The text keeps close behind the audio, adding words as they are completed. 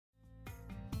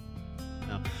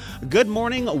Good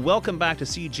morning. Welcome back to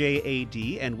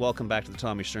CJAD and welcome back to the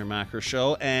Tommy Sternmacher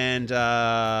Show. And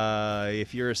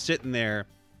if you're sitting there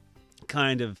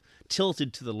kind of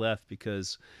tilted to the left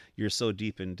because you're so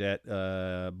deep in debt,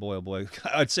 boy, oh boy,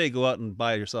 I'd say go out and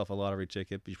buy yourself a lottery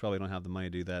ticket, but you probably don't have the money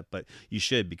to do that. But you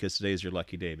should, because today is your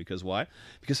lucky day. Because why?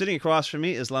 Because sitting across from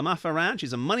me is Lama Farran.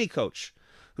 She's a money coach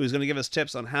who's going to give us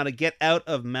tips on how to get out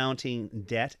of mounting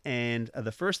debt. And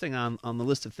the first thing on the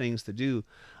list of things to do,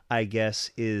 I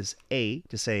guess, is A,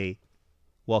 to say,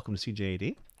 welcome to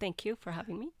CJAD. Thank you for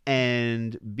having me.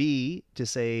 And B, to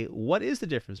say, what is the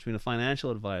difference between a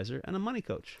financial advisor and a money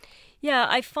coach? Yeah,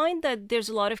 I find that there's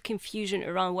a lot of confusion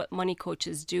around what money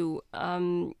coaches do.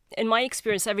 In my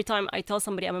experience, every time I tell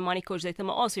somebody I'm a money coach, they tell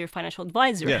me, oh, so you're a financial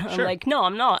advisor. Yeah, I'm sure. like, no,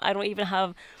 I'm not. I don't even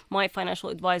have my financial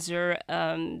advisor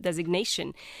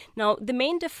designation. Now, the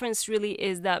main difference really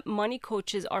is that money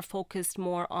coaches are focused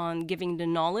more on giving the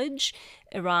knowledge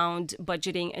around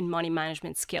budgeting and money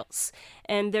management skills.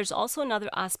 And there's also another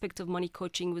aspect of money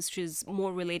coaching, which is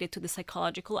more related to the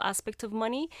psychological aspect of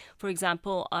money. For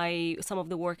example, some of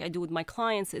the work I do with my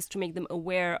clients is to make them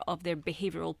aware of their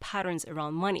behavioral patterns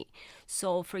around money.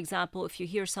 So, for example, if you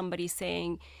hear somebody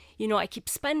saying, you know, I keep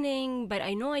spending, but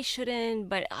I know I shouldn't,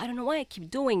 but I don't know why I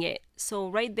keep doing it. So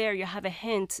right there, you have a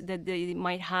hint that they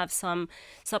might have some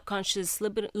subconscious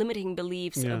limiting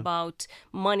beliefs about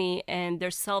money, and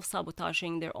they're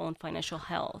self-sabotaging their own financial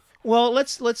health. Well,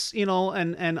 let's you know,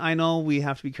 and I know we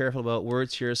have to be careful about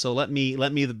words here. So let me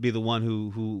be the one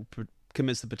who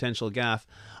commits the potential gaffe.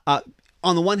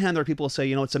 On the one hand, there are people who say,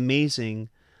 you know, it's amazing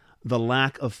the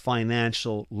lack of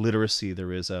financial literacy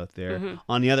there is out there. Mm-hmm.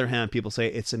 On the other hand, people say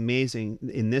it's amazing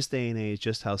in this day and age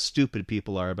just how stupid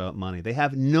people are about money. They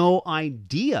have no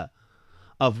idea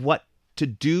of what to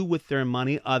do with their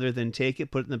money other than take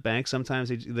it, put it in the bank. Sometimes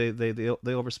they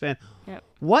overspend. Yep.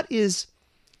 What is,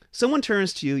 someone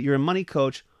turns to you, you're a money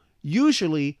coach,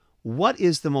 usually what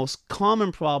is the most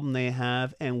common problem they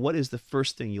have, and what is the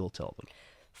first thing you'll tell them?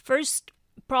 First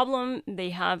problem they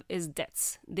have is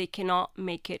debts. They cannot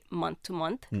make it month to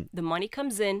month. The money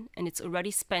comes in and it's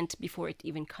already spent before it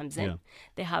even comes in.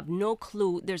 They have no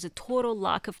clue. There's a total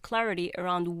lack of clarity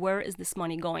around where is this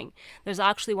money going. There's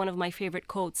actually one of my favorite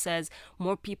quotes says,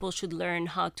 more people should learn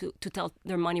how to tell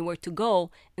their money where to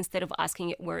go instead of asking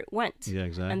it where it went. Yeah,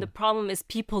 exactly. And the problem is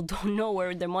people don't know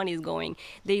where their money is going.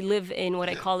 They live in what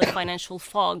I call a financial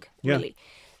fog, really.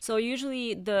 So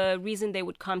usually the reason they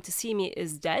would come to see me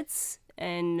is debts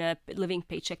and living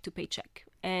paycheck to paycheck,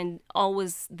 and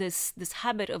always this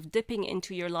habit of dipping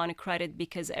into your line of credit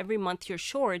because every month you're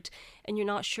short and you're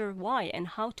not sure why and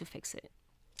how to fix it.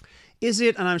 Is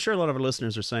it, and I'm sure a lot of our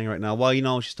listeners are saying right now, well, you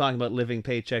know, she's talking about living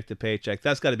paycheck to paycheck.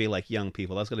 That's got to be like young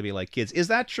people. That's got to be like kids. Is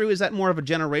that true? Is that more of a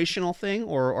generational thing,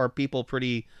 or are people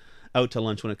pretty out to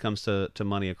lunch when it comes to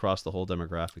money across the whole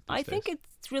demographic these days? think it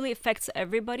really affects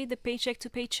everybody, the paycheck to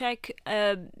paycheck.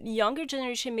 Younger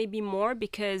generation maybe more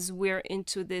because we're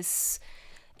into this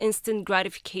instant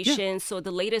gratification. So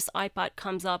the latest iPad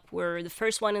comes up, we're the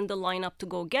first one in the lineup to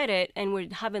go get it, and we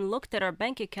haven't looked at our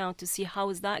bank account to see how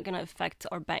is that going to affect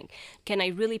our bank. Can I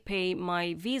really pay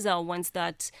my Visa once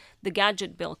that the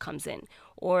gadget bill comes in?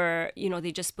 Or, you know,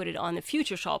 they just put it on the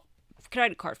Future Shop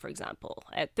credit card, for example,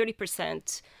 at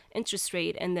 30% interest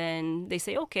rate, and then they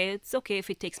say, okay, it's okay if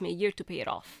it takes me a year to pay it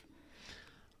off.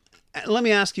 Let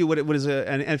me ask you what is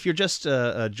and if you're just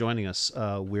joining us,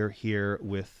 we're here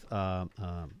with Lama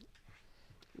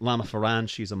Farran.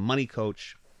 She's a money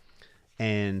coach,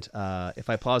 and if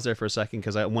I pause there for a second,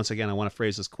 because once again I want to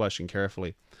phrase this question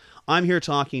carefully. I'm here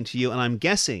talking to you, and I'm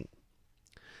guessing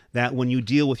that when you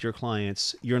deal with your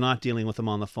clients, you're not dealing with them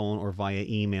on the phone or via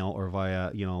email or via,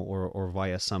 you know, or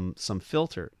via some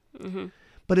filter. Mm-hmm.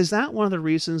 But is that one of the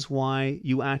reasons why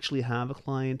you actually have a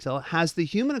clientele? Has the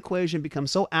human equation become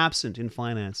so absent in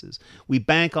finances? We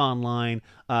bank online,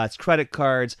 it's credit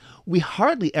cards. We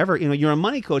hardly ever, you know, you're a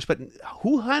money coach, but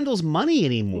who handles money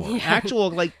anymore? Actual,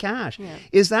 like, cash.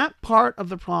 Is that part of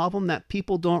the problem, that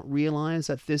people don't realize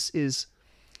that this is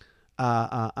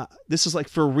like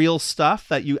for real stuff,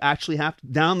 that you actually have to,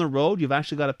 down the road, you've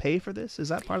actually got to pay for this? Is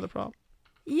that part of the problem?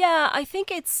 Yeah, I think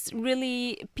it's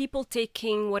really people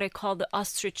taking what I call the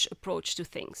ostrich approach to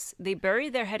things. They bury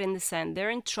their head in the sand. They're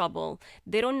in trouble.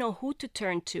 They don't know who to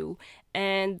turn to.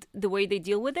 And the way they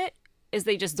deal with it is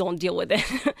they just don't deal with it.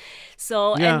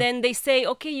 And then they say,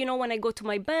 okay, you know, when I go to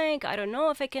my bank, I don't know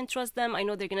if I can trust them. I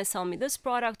know they're going to sell me this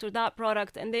product or that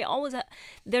product. And they always,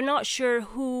 they're not sure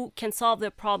who can solve their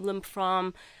problem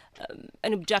from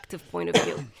an objective point of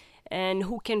view. and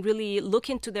who can really look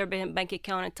into their bank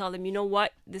account and tell them, you know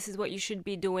what, this is what you should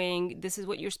be doing, this is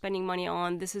what you're spending money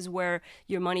on, this is where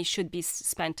your money should be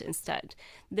spent instead.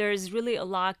 There's really a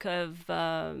lack of,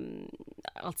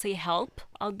 I'll say, help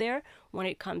out there when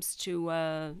it comes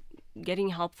to getting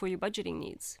help for your budgeting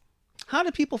needs. How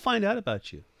do people find out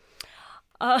about you?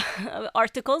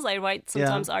 Articles. I write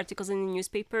sometimes articles in the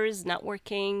newspapers,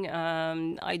 networking.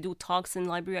 I do talks in the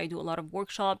library. I do a lot of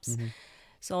workshops.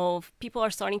 So people are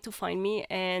starting to find me.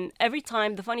 And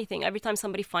the funny thing, every time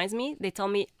somebody finds me, they tell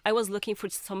me, I was looking for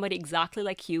somebody exactly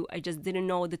like you. I just didn't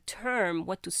know the term,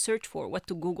 what to search for, what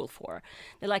to Google for.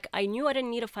 They're like, I knew I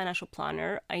didn't need a financial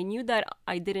planner. I knew that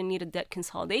I didn't need a debt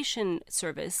consolidation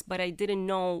service, but I didn't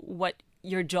know what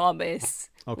your job is.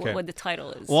 Okay. What the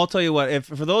title is. Well, I'll tell you what. If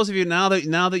for those of you now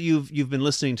that you've been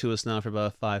listening to us now for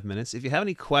about 5 minutes, if you have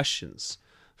any questions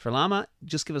for Lama,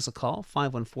 just give us a call,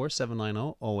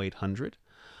 514-790-0800.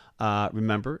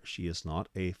 Remember, she is not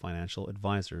a financial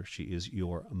advisor. She is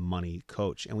your money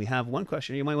coach. And we have one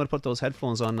question. You might want to put those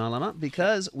headphones on now, Lama,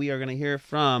 because we are going to hear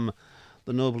from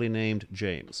the nobly named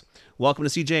James. Welcome to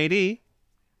CJAD.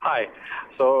 Hi.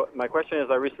 So my question is,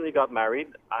 I recently got married.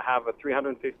 I have a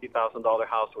 $350,000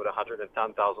 house with a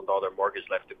 $110,000 mortgage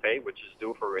left to pay, which is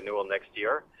due for renewal next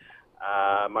year.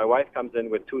 My wife comes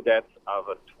in with two debts of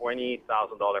a $20,000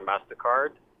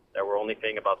 MasterCard that we're only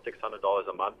paying about $600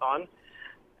 a month on,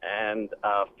 and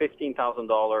a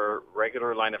 $15,000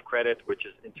 regular line of credit, which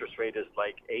is interest rate is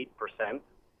like 8%.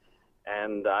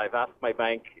 And I've asked my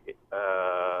bank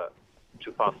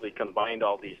to possibly combine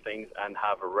all these things and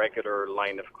have a regular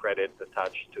line of credit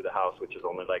attached to the house, which is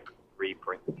only like 3%.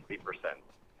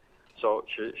 So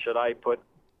should I put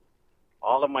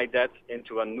all of my debts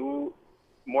into a new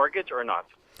mortgage or not?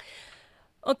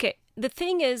 Okay. The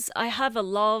thing is, I have a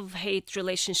love-hate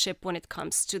relationship when it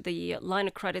comes to the line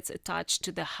of credits attached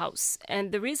to the house.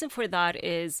 And the reason for that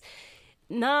is,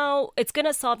 now it's going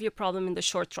to solve your problem in the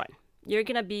short run. You're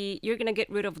gonna get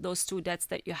rid of those two debts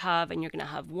that you have, and you're gonna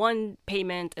have one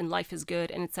payment, and life is good,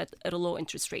 and it's at a low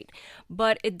interest rate.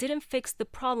 But it didn't fix the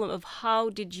problem of how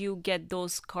did you get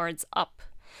those cards up.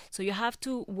 So you have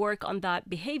to work on that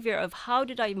behavior of how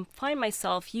did I find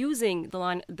myself using the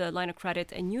line of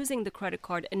credit and using the credit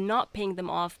card and not paying them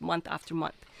off month after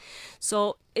month.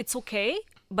 So it's okay,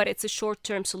 but it's a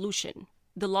short-term solution.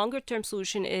 The longer-term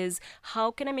solution is,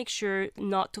 how can I make sure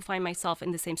not to find myself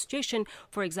in the same situation?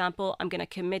 For example, I'm going to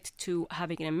commit to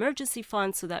having an emergency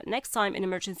fund so that next time an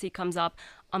emergency comes up,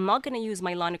 I'm not going to use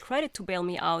my line of credit to bail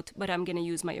me out, but I'm going to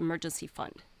use my emergency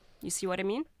fund. You see what I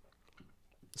mean?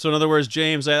 So in other words,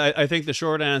 James, I think the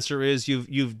short answer is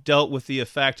you've dealt with the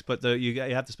effect, but you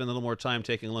have to spend a little more time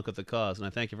taking a look at the cause. And I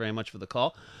thank you very much for the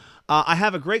call. I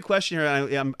have a great question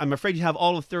here. I'm afraid you have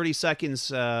all of 30 seconds,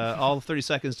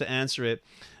 to answer it,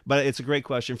 but it's a great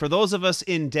question. For those of us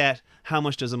in debt, how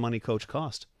much does a money coach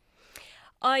cost?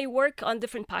 I work on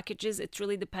different packages. It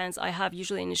really depends. I have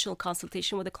usually initial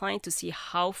consultation with the client to see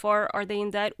how far are they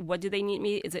in debt. What do they need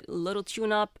me? Is it a little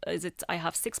tune-up? Is it I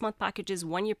have 6-month packages,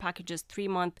 1-year packages,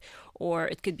 3-month, or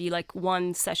it could be like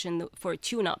one session for a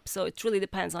tune-up. So it really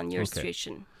depends on your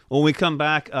situation. When we come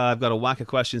back, I've got a whack of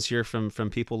questions here from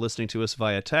people listening to us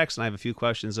via text, and I have a few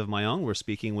questions of my own. We're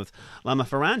speaking with Lama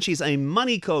Farran. She's a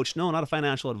money coach, no, not a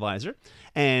financial advisor.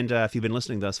 And if you've been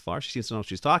listening thus far, she seems to know what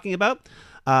she's talking about.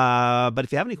 But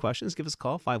if you have any questions, give us a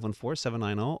call,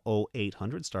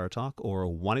 514-790-0800, Star Talk, or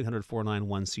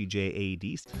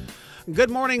 1-800-491-CJAD. Good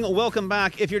morning. Welcome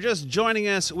back. If you're just joining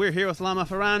us, we're here with Lama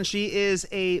Farran. She is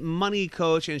a money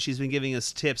coach, and she's been giving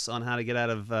us tips on how to get out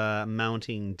of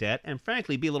mounting debt and,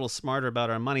 frankly, be a little smarter about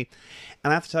our money.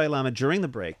 And I have to tell you, Lama, during the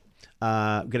break,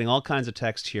 getting all kinds of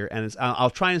text here, and I'll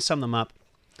try and sum them up.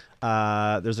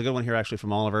 There's a good one here actually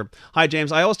from Oliver. Hi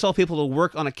James, I always tell people to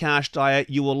work on a cash diet.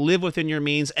 You will live within your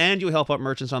means, and you help out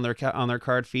merchants on their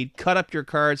card feed. Cut up your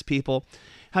cards, people.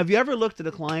 Have you ever looked at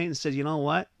a client and said, you know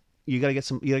what, you gotta get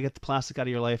the plastic out of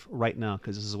your life right now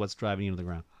because this is what's driving you to the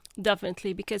ground?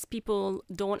 Definitely, because people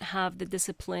don't have the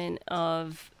discipline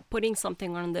of putting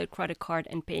something on their credit card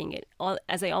and paying it.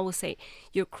 As I always say,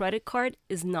 your credit card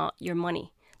is not your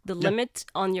money. The limit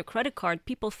on your credit card,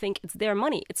 people think it's their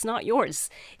money. It's not yours.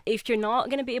 If you're not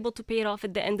going to be able to pay it off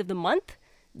at the end of the month,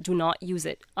 do not use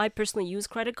it. I personally use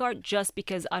credit card just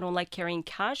because I don't like carrying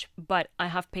cash, but I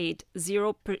have paid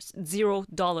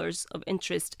 $0 of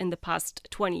interest in the past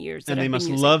 20 years. And they must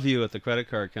love you at the credit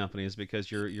card companies because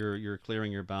you're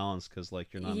clearing your balance because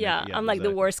like you're not. Yeah, I'm like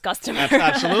the worst customer.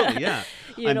 Absolutely, yeah.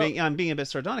 I'm being a bit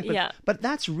sardonic, but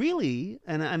that's really,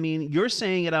 and I mean, you're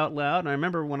saying it out loud. And I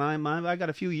remember when I got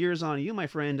a few years on you, my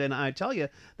friend, and I tell you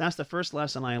that's the first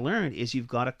lesson I learned is you've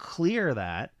got to clear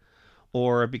that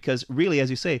or because really, as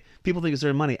you say, people think it's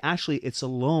their money. Actually, it's a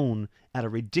loan at a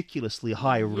ridiculously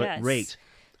high rate,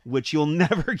 which you'll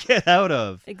never get out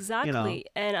of. Exactly. You know?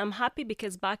 And I'm happy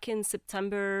because back in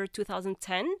September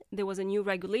 2010, there was a new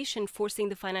regulation forcing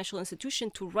the financial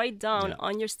institution to write down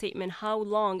on your statement how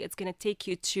long it's going to take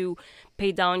you to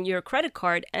pay down your credit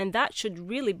card. And that should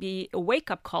really be a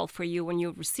wake-up call for you when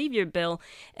you receive your bill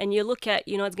and you look at,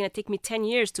 it's going to take me 10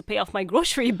 years to pay off my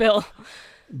grocery bill.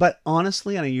 But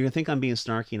honestly, I mean, you think I'm being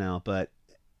snarky now, but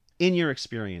in your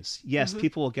experience, yes,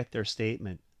 people will get their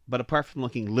statement. But apart from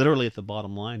looking literally at the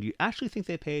bottom line, do you actually think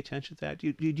they pay attention to that?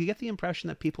 Do you get the impression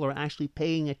that people are actually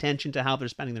paying attention to how they're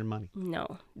spending their money?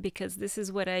 No, because this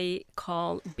is what I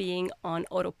call being on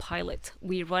autopilot.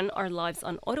 We run our lives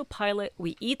on autopilot.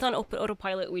 We eat on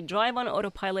autopilot. We drive on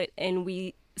autopilot, and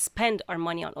we spend our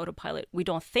money on autopilot. We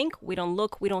don't think, we don't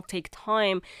look, we don't take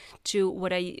time to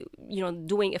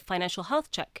doing a financial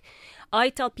health check. I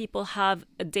tell people have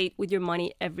a date with your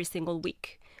money every single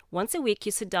week. Once a week,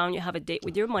 you sit down, you have a date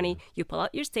with your money, you pull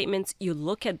out your statements, you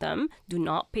look at them, do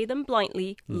not pay them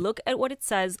blindly, look at what it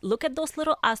says, look at those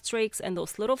little asterisks and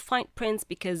those little fine prints,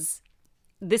 because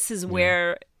this is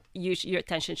where your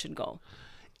attention should go.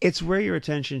 It's where your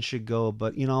attention should go,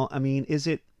 but, I mean, is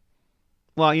it...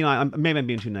 Well, maybe I'm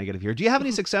being too negative here. Do you have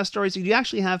any success stories? Do you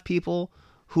actually have people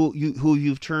who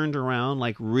you've turned around,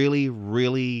 like really,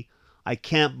 really... I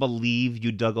can't believe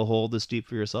you dug a hole this deep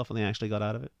for yourself and they actually got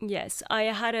out of it? Yes. I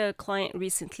had a client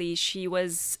recently. She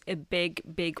was a big,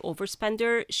 big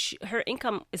overspender. Her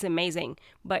income is amazing,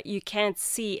 but you can't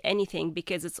see anything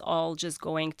because it's all just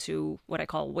going to what I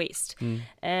call waste.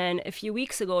 And a few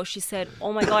weeks ago, she said,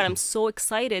 oh my God, I'm so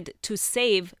excited to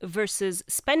save versus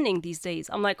spending these days.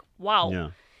 I'm like, wow. Yeah.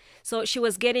 So she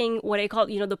was getting what I call,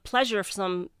 the pleasure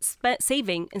from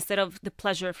saving instead of the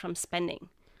pleasure from spending.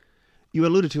 You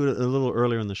alluded to it a little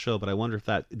earlier in the show, but I wonder if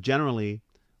that generally,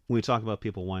 when we talk about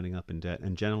people winding up in debt,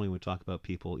 and generally when we talk about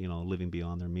people, living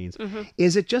beyond their means,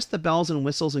 is it just the bells and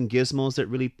whistles and gizmos that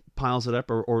really piles it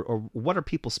up, or what are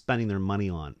people spending their money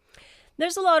on?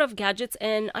 There's a lot of gadgets,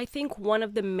 and I think one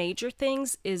of the major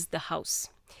things is the house.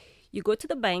 You go to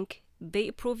the bank, they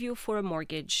approve you for a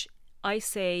mortgage. I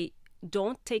say,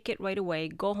 don't take it right away.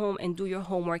 Go home and do your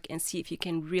homework and see if you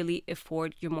can really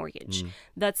afford your mortgage.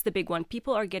 That's the big one.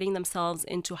 People are getting themselves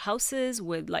into houses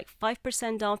with like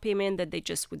 5% down payment that they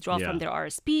just withdraw from their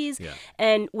RSPs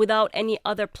and without any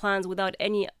other plans, without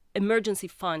any emergency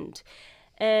fund.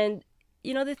 And,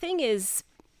 the thing is,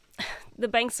 the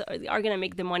banks are going to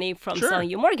make the money from selling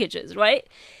you mortgages, right?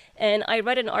 And I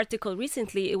read an article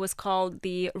recently. It was called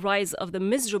The Rise of the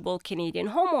Miserable Canadian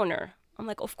Homeowner. I'm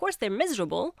like, of course they're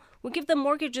miserable. We give them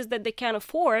mortgages that they can't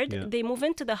afford. Yeah. They move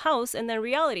into the house and then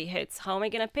reality hits. How am I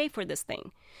going to pay for this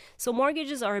thing? So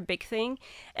mortgages are a big thing.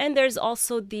 And there's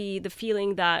also the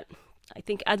feeling that I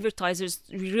think advertisers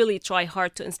really try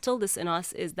hard to instill this in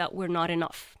us is that we're not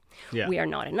enough. Yeah. We are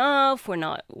not enough. We're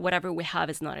not, whatever we have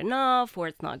is not enough, or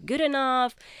it's not good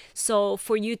enough. So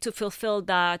for you to fulfill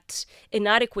that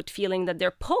inadequate feeling that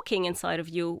they're poking inside of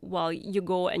you while you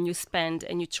go and you spend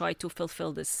and you try to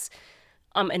fulfill this,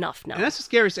 I'm enough now. And that's a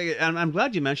scary thing. And I'm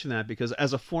glad you mentioned that, because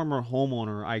as a former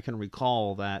homeowner, I can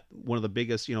recall that one of the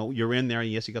biggest, you're in there and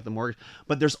yes, you got the mortgage,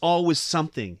 but there's always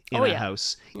something in a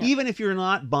house. Yeah. Even if you're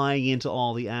not buying into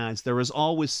all the ads, there is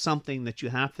always something that you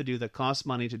have to do that costs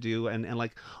money to do. And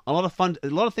like a lot of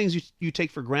things you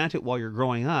take for granted while you're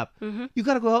growing up, you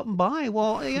got to go out and buy.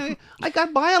 Well, I got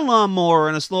to buy a lawnmower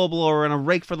and a snowblower and a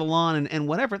rake for the lawn and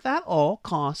whatever. That all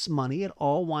costs money. It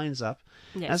all winds up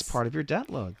as part of your debt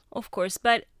load. Of course,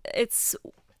 but it's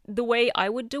the way I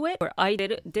would do it, or I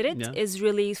did it, is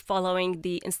really following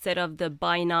instead of the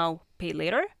buy now, pay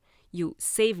later, you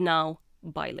save now,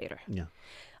 buy later. Yeah.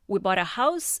 We bought a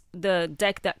house. The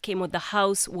deck that came with the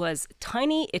house was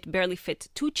tiny. It barely fit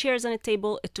 2 chairs on a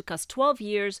table. It took us 12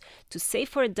 years to save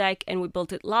for a deck, and we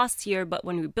built it last year. But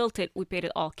when we built it, we paid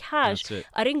it all cash.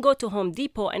 I didn't go to Home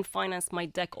Depot and finance my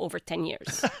deck over 10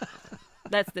 years.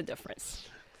 That's the difference.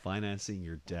 Financing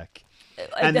your deck.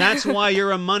 And that's why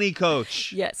you're a money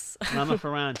coach. Yes. Lama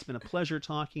Farran, it's been a pleasure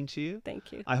talking to you.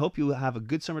 Thank you. I hope you have a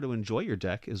good summer to enjoy your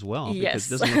deck as well. Yes. Because it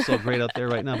doesn't look so great out there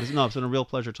right now. But no, it's been a real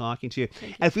pleasure talking to you.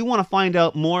 And if we want to find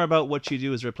out more about what you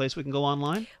do, is there a place we can go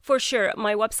online? For sure.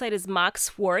 My website is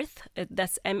Maxworth.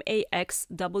 That's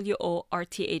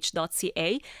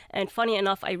maxworth.ca. And funny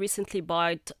enough, I recently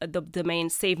bought the domain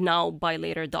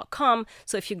savenowbuylater.com.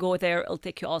 So if you go there, it'll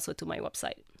take you also to my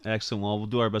website. Excellent. Well, we'll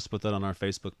do our best to put that on our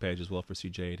Facebook page as well for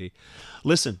CJAD.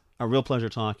 Listen, a real pleasure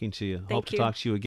talking to you. Hope to talk to you again.